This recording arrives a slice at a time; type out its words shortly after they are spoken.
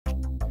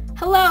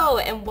Hello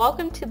and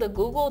welcome to the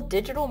Google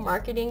Digital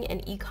Marketing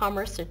and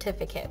E-commerce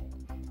Certificate.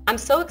 I'm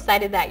so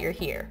excited that you're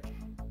here.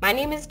 My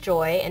name is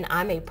Joy and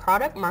I'm a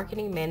Product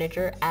Marketing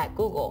Manager at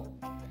Google.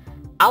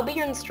 I'll be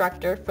your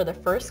instructor for the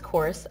first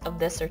course of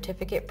this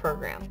certificate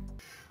program.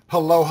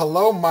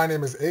 Hello, my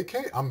name is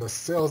AK. I'm the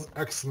Sales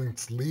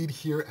Excellence Lead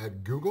here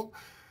at Google.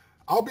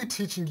 I'll be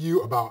teaching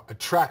you about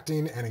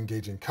attracting and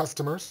engaging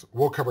customers.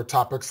 We'll cover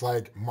topics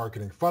like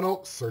marketing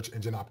funnel, search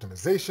engine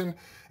optimization,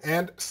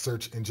 and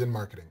search engine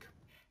marketing.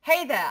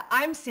 Hey there,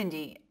 I'm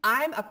Cindy.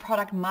 I'm a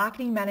Product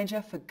Marketing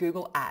Manager for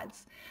Google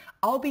Ads.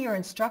 I'll be your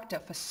instructor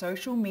for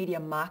social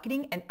media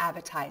marketing and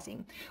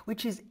advertising,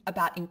 which is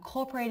about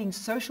incorporating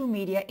social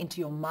media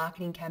into your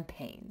marketing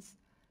campaigns.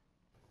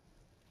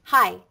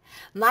 Hi,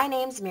 my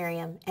name's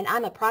Miriam, and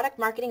I'm a Product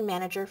Marketing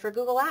Manager for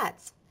Google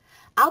Ads.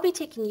 I'll be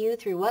taking you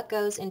through what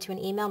goes into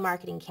an email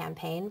marketing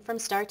campaign from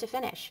start to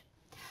finish.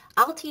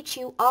 I'll teach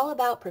you all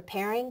about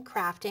preparing,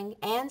 crafting,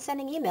 and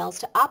sending emails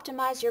to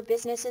optimize your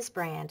business's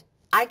brand.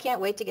 I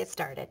can't wait to get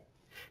started.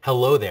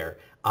 Hello there.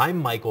 I'm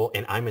Michael,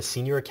 and I'm a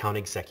Senior Account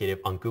Executive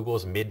on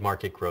Google's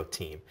Mid-Market Growth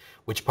Team,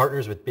 which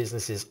partners with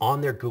businesses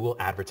on their Google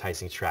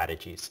advertising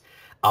strategies.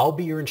 I'll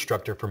be your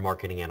instructor for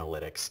marketing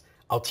analytics.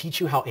 I'll teach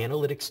you how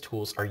analytics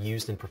tools are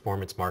used in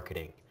performance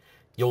marketing.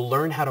 You'll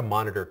learn how to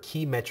monitor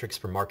key metrics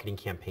for marketing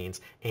campaigns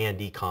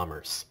and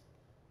e-commerce.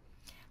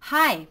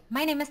 Hi,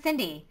 my name is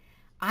Cindy.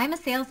 I'm a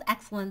Sales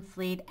Excellence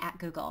Lead at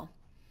Google.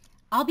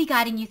 I'll be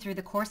guiding you through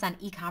the course on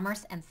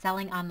e-commerce and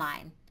selling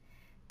online.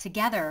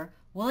 Together,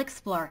 we'll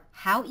explore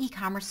how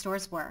e-commerce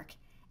stores work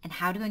and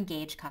how to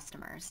engage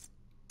customers.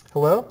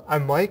 Hello,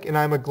 I'm Mike and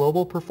I'm a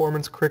Global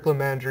Performance Curriculum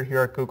Manager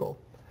here at Google.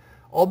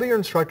 I'll be your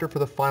instructor for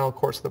the final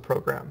course of the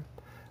program.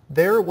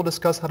 There, we'll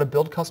discuss how to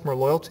build customer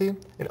loyalty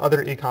and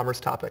other e-commerce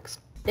topics.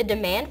 The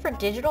demand for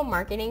digital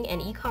marketing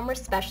and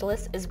e-commerce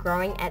specialists is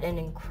growing at an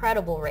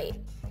incredible rate.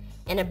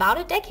 In about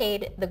a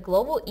decade, the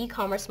global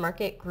e-commerce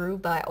market grew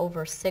by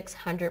over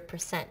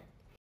 600%.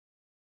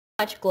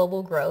 Much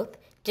global growth,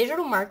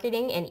 digital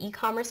marketing and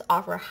e-commerce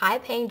offer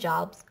high-paying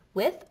jobs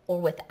with or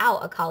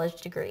without a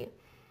college degree.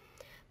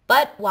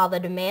 But while the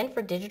demand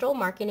for digital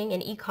marketing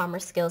and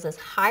e-commerce skills is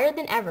higher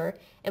than ever,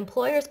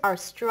 employers are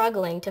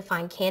struggling to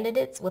find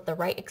candidates with the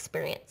right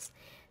experience.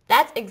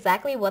 That's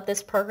exactly what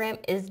this program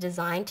is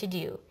designed to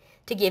do,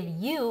 to give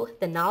you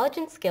the knowledge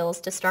and skills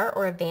to start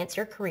or advance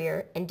your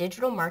career in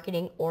digital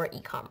marketing or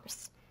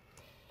e-commerce.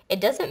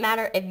 It doesn't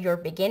matter if you're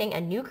beginning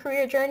a new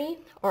career journey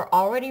or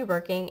already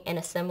working in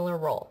a similar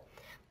role.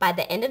 By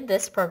the end of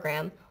this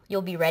program,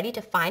 you'll be ready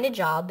to find a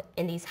job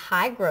in these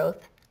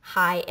high-growth,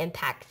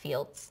 high-impact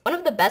fields. One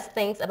of the best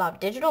things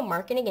about digital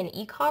marketing and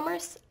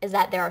e-commerce is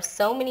that there are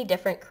so many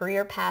different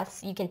career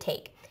paths you can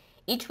take,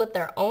 each with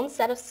their own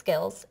set of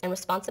skills and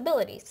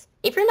responsibilities.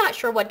 If you're not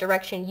sure what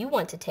direction you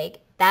want to take,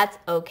 that's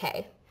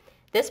okay.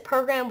 This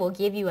program will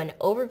give you an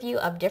overview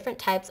of different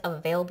types of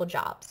available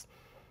jobs.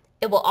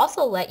 It will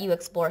also let you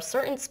explore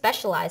certain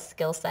specialized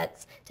skill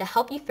sets to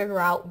help you figure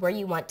out where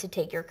you want to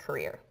take your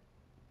career.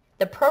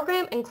 The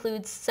program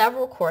includes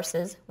several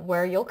courses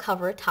where you'll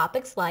cover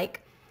topics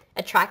like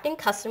attracting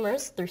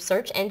customers through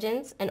search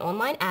engines and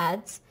online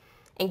ads,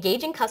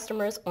 engaging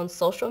customers on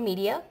social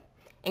media,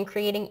 and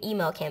creating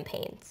email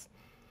campaigns.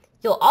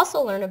 You'll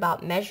also learn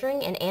about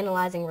measuring and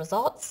analyzing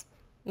results,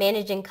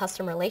 managing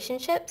customer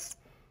relationships,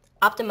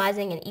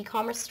 optimizing an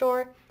e-commerce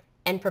store,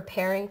 and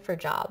preparing for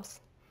jobs.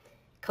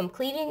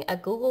 Completing a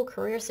Google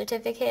Career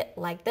Certificate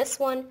like this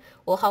one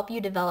will help you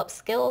develop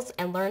skills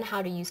and learn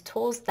how to use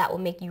tools that will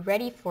make you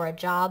ready for a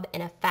job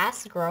in a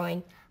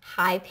fast-growing,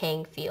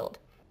 high-paying field.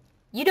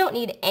 You don't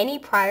need any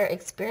prior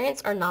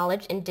experience or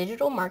knowledge in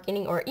digital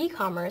marketing or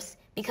e-commerce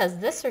because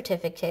this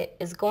certificate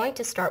is going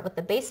to start with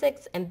the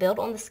basics and build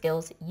on the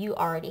skills you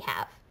already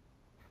have.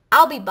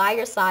 I'll be by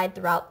your side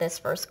throughout this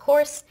first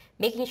course,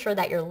 making sure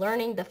that you're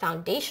learning the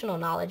foundational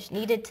knowledge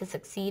needed to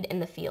succeed in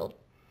the field.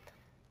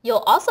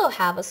 You'll also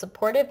have a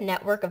supportive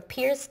network of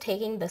peers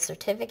taking the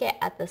certificate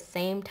at the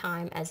same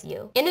time as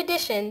you. In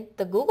addition,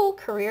 the Google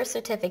Career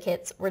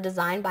Certificates were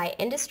designed by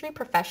industry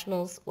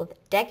professionals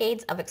with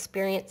decades of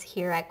experience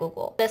here at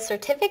Google. The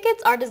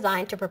certificates are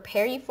designed to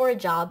prepare you for a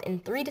job in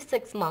 3 to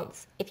 6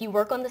 months if you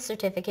work on the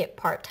certificate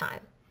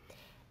part-time.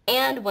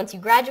 And once you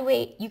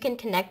graduate, you can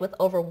connect with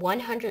over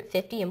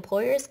 150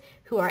 employers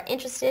who are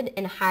interested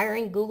in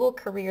hiring Google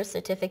Career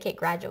Certificate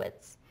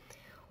graduates.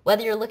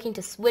 Whether you're looking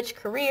to switch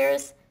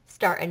careers,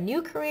 start a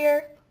new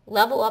career,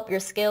 level up your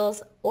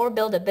skills, or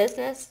build a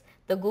business,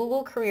 the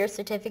Google Career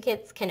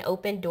Certificates can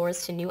open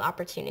doors to new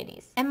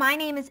opportunities. And my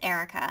name is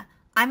Erica.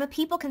 I'm a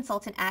people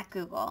consultant at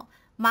Google.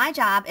 My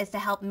job is to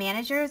help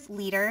managers,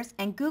 leaders,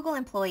 and Google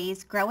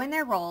employees grow in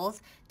their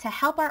roles to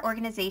help our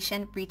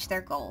organization reach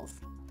their goals.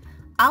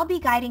 I'll be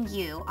guiding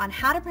you on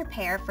how to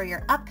prepare for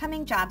your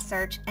upcoming job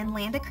search and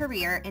land a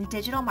career in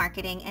digital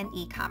marketing and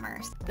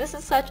e-commerce. This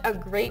is such a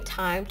great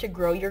time to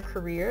grow your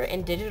career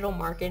in digital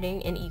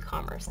marketing and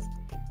e-commerce.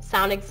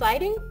 Sound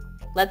exciting?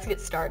 Let's get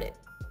started.